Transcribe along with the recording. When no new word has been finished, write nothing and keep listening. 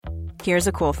Here's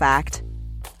a cool fact.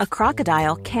 A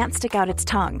crocodile can't stick out its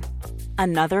tongue.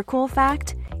 Another cool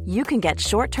fact, you can get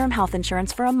short-term health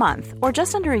insurance for a month or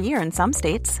just under a year in some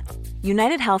states.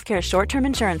 United Healthcare short-term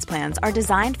insurance plans are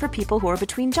designed for people who are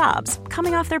between jobs,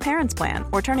 coming off their parents' plan,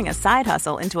 or turning a side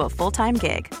hustle into a full-time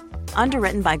gig.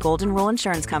 Underwritten by Golden Rule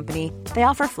Insurance Company, they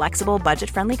offer flexible,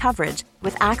 budget-friendly coverage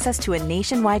with access to a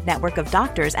nationwide network of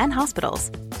doctors and hospitals.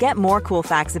 Get more cool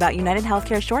facts about United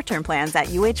Healthcare short-term plans at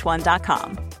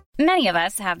uh1.com. Many of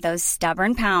us have those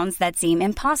stubborn pounds that seem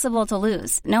impossible to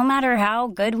lose, no matter how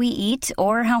good we eat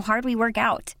or how hard we work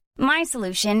out. My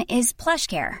solution is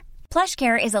PlushCare.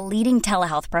 PlushCare is a leading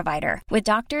telehealth provider with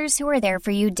doctors who are there for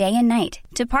you day and night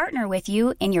to partner with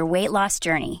you in your weight loss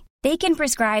journey. They can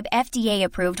prescribe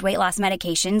FDA-approved weight loss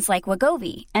medications like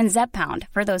Wegovy and Zepbound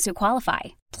for those who qualify.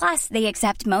 Plus, they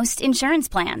accept most insurance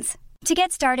plans. To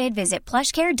get started, visit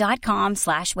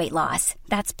plushcare.com/weightloss.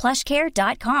 That's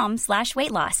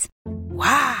plushcare.com/weightloss.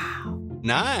 Wow.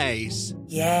 Nice.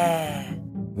 Yeah.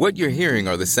 What you're hearing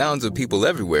are the sounds of people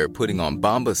everywhere putting on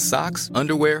Bombas socks,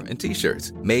 underwear, and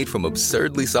T-shirts made from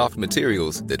absurdly soft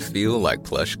materials that feel like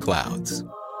plush clouds.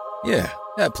 Yeah,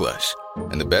 that plush.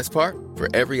 And the best part? For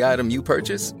every item you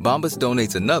purchase, Bombas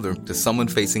donates another to someone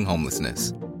facing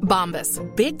homelessness. Bombas.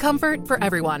 Big comfort for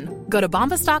everyone. Go to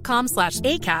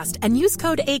bombas.com/ACAST and use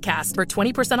code ACAST for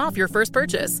 20% off your first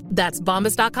purchase. That's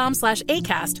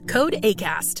bombas.com/ACAST. Code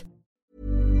ACAST.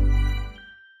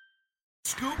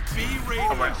 Scoop B Radio.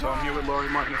 All right, so I'm here with Lauri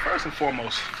Markkanen. First and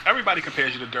foremost, everybody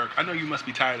compares you to Dirk. I know you must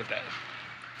be tired of that.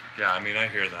 Yeah, I mean, I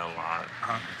hear that a lot.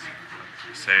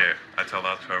 Say it. I tell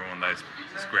that to everyone that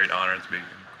it's a great honor to be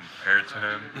compared to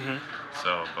him.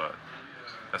 So, but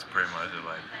that's pretty much it.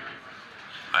 Like,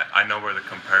 I know where the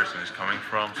comparison is coming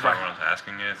from, so everyone's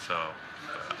asking it, so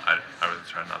I really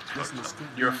try not to focus on it.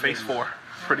 You're a phase 4,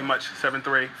 pretty much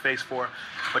 7'3", phase 4,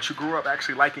 but you grew up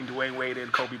actually liking Dwayne Wade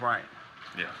and Kobe Bryant.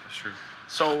 Yeah, that's true.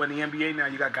 So in the NBA now,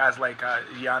 you got guys like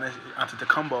Giannis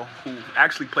Antetokounmpo who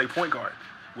actually play point guard.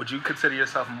 Would you consider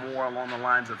yourself more along the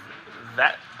lines of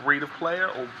that breed of player,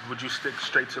 or would you stick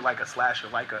straight to like a slasher,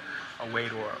 like a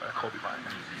Wade or a Kobe Bryant?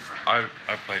 I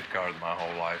played guard my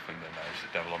whole life, and then I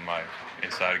just developed my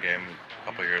inside game a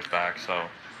couple of years back. So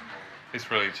it's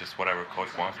really just whatever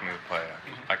coach wants me to play.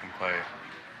 I can play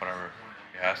whatever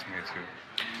he asks me to.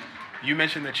 You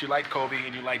mentioned that you liked Kobe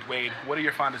and you liked Wade. What are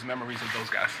your fondest memories of those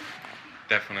guys?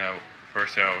 Definitely,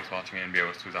 first year I was watching NBA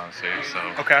was 2006. So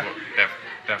okay.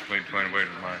 Definitely Dwayne Wade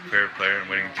was my favorite player and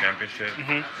winning a championship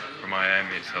for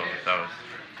Miami. So that was.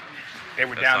 They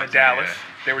were down in Dallas. Yeah.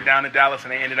 They were down in Dallas,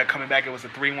 and they ended up coming back. It was a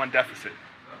 3-1 deficit.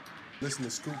 Listen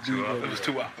to Scoop B. It was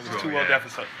 2-0. It was a 2-0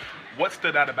 deficit. What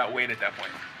stood out about Wade at that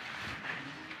point?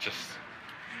 Just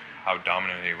how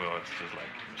dominant he was. Just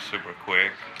like super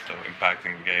quick, so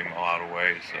impacting the game a lot of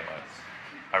ways. So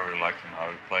I really liked him how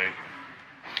he played.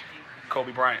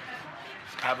 Kobe Bryant.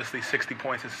 Obviously 60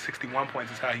 points, 61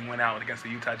 points is how he went out against the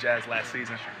Utah Jazz last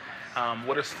season.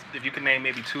 If you could name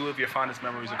maybe 2 of your fondest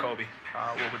memories of Kobe,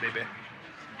 what would they be?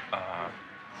 I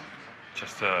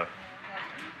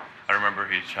remember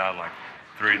he shot like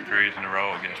 3 threes in a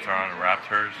row against Toronto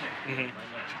Raptors.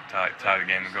 Tied the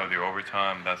game to go to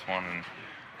overtime. That's one. And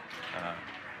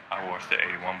I watched the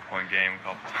 81-point game a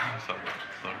couple times, so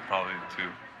probably the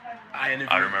 2.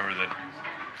 I remember that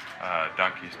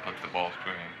Dunkies put the ball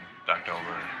screen and dunked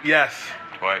over. Yes.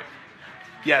 Twice.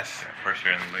 Yes. Yeah, first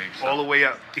year in the league. So, all the way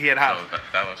up. He had high. So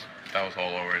that was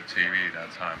all over TV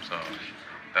that time. So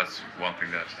that's one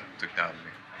thing that took out of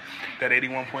me. That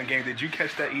 81-point game. Did you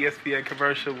catch that ESPN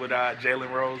commercial with Jalen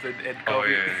Rose and Kobe? Oh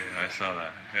yeah, I saw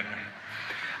that.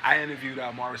 I interviewed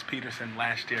Morris Peterson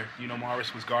last year. You know,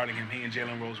 Morris was guarding him. He and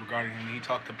Jalen Rose were guarding him.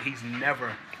 He's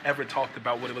never ever talked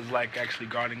about what it was like actually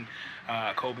guarding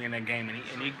Kobe in that game. And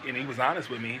he was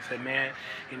honest with me. He said, "Man,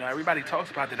 you know, everybody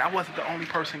talks about that. I wasn't the only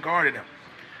person guarding him."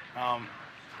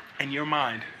 In your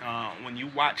mind, when you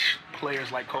watch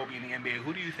players like Kobe in the NBA,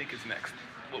 who do you think is next?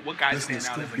 What guy stand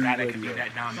out as a guy that can be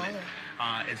that dominant?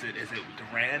 Is it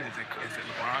Durant? Is it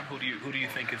LeBron? Who do you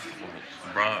think is?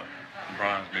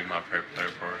 LeBron's been my favorite player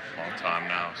for a long time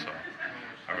now, so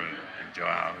I really enjoy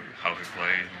how he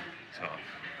plays. So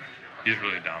he's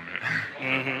really dominant.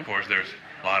 Of course, there's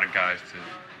a lot of guys to do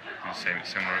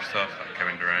similar stuff, like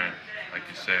Kevin Durant, like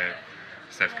you said,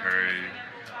 Steph Curry,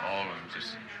 all of them,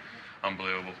 just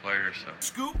unbelievable players. So.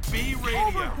 Scoop B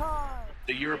Radio.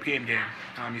 The European game.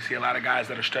 You see a lot of guys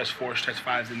that are stretch 4s, stretch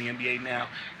 5s in the NBA now.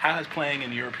 How is playing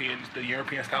in the European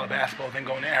style of basketball, then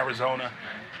going to Arizona,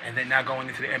 and then now going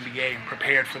into the NBA and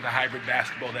prepared for the hybrid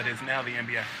basketball that is now the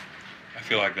NBA? I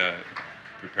feel like that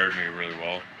prepared me really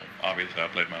well. Obviously, I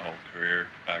played my whole career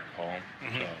back home,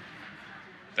 so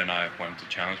then I wanted to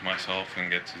challenge myself and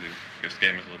get to this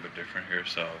game is a little bit different here,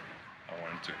 so I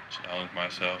wanted to challenge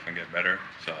myself and get better.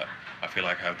 So I feel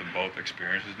like I have both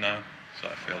experiences now, so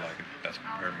I feel like that's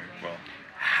prepared me well.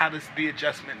 How does the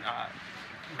adjustment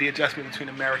between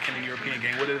American and European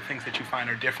game, what are the things that you find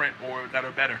are different or that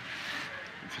are better?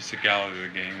 The physicality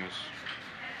of the game was,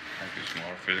 I think it's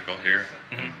more physical here.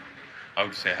 Mm-hmm. I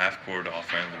would say half-court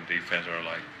offense and defense are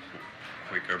like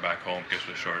quicker back home because of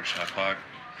the shorter shot clock.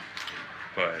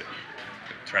 But the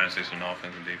transition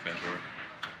offense and defense were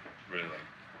really like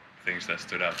things that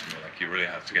stood out to me. Like you really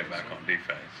have to get back on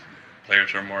defense.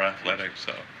 Players are more athletic,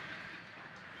 so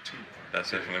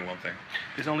that's definitely one thing.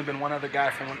 There's only been one other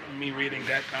guy from me reading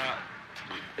that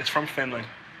is from Finland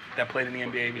that played in the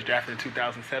NBA. He was drafted in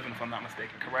 2007, if I'm not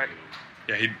mistaken, correct?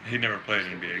 Yeah, he never played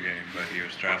an NBA game, but he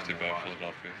was drafted by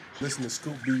Philadelphia. Listen to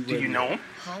Scoop B Radio. Do you know him?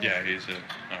 Yeah, he's in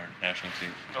our national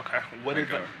team. Okay.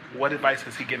 What advice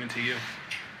has he given to you?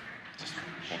 Just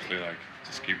mostly like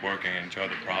just keep working, enjoy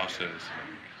the process.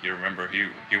 You remember he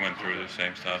went through the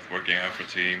same stuff, working out for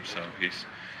teams, so he's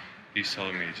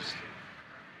telling me just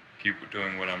keep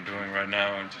doing what I'm doing right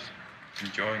now and just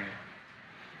enjoying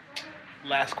it.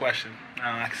 Last question.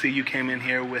 I see you came in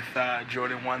here with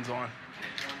Jordan 1s on.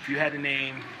 If you had to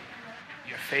name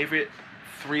your favorite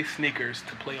 3 sneakers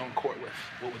to play on court with,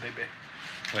 what would they be?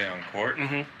 Play on court?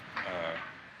 Mm-hmm.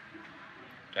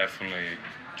 Definitely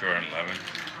Jordan 11.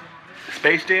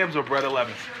 Space Jams or Brett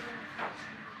 11s?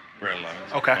 Brett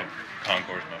 11s. Okay.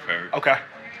 Concord's my favorite. Okay.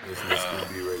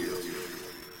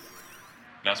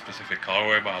 Not specific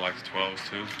colorway, but I like the 12s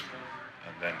too.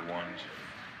 And then the 1s.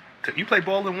 You play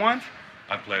ball in 1s?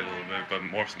 I play a little bit, but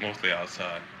mostly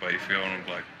outside. But you feel them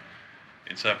like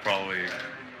inside probably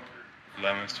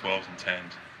 11s, 12s, and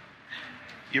 10s.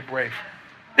 You're brave.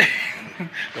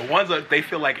 The 1s they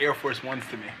feel like Air Force 1s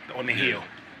to me on the heel.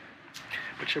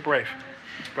 But you're brave,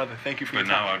 brother. Thank you for your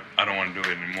time. But now I don't want to do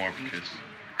it anymore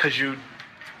because you,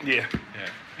 yeah.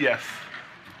 Yes.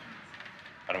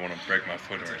 I don't want to break my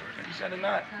foot or anything. You better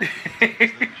not.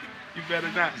 You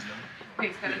better not.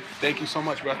 Thank you so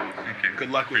much, brother. Thank you. Good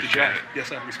luck with the draft. Yes,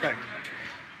 sir. Respect.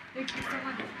 Thank you so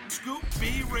much. Scoop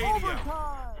B Radio.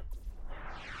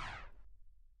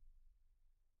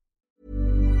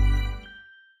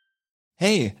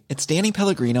 Hey, it's Danny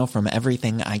Pellegrino from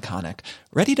Everything Iconic.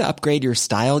 Ready to upgrade your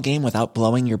style game without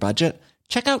blowing your budget?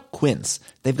 Check out Quince.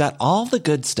 They've got all the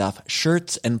good stuff,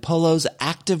 shirts and polos,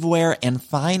 activewear, and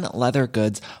fine leather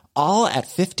goods, all at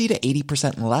 50 to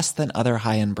 80% less than other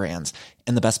high-end brands.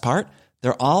 And the best part?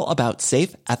 They're all about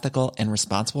safe, ethical, and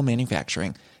responsible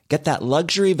manufacturing. Get that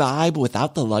luxury vibe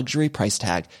without the luxury price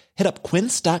tag. Hit up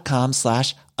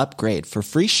quince.com/upgrade for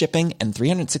free shipping and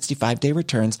 365-day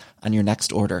returns on your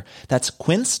next order. That's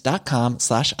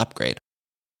quince.com/upgrade.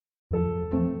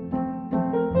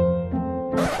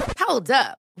 Hold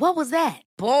up. What was that?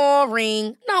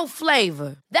 Boring. No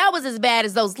flavor. That was as bad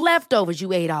as those leftovers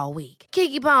you ate all week.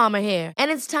 Keke Palmer here.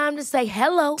 And it's time to say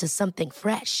hello to something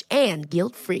fresh and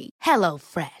guilt-free. Hello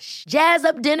Fresh. Jazz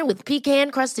up dinner with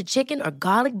pecan-crusted chicken or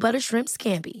garlic butter shrimp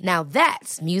scampi. Now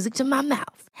that's music to my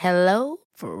mouth. Hello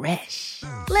Fresh.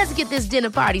 Let's get this dinner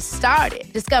party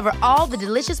started. Discover all the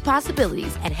delicious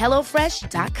possibilities at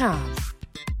HelloFresh.com.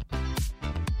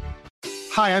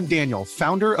 Hi, I'm Daniel,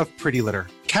 founder of Pretty Litter.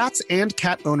 Cats and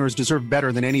cat owners deserve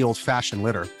better than any old-fashioned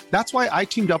litter. That's why I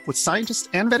teamed up with scientists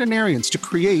and veterinarians to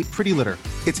create Pretty Litter.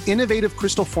 Its innovative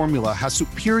crystal formula has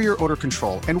superior odor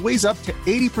control and weighs up to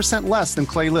 80% less than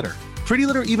clay litter. Pretty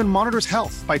Litter even monitors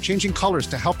health by changing colors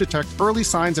to help detect early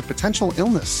signs of potential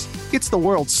illness. It's the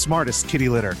world's smartest kitty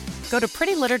litter. Go to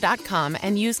prettylitter.com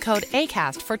and use code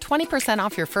ACAST for 20%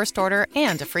 off your first order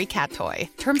and a free cat toy.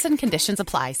 Terms and conditions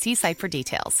apply. See site for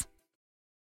details.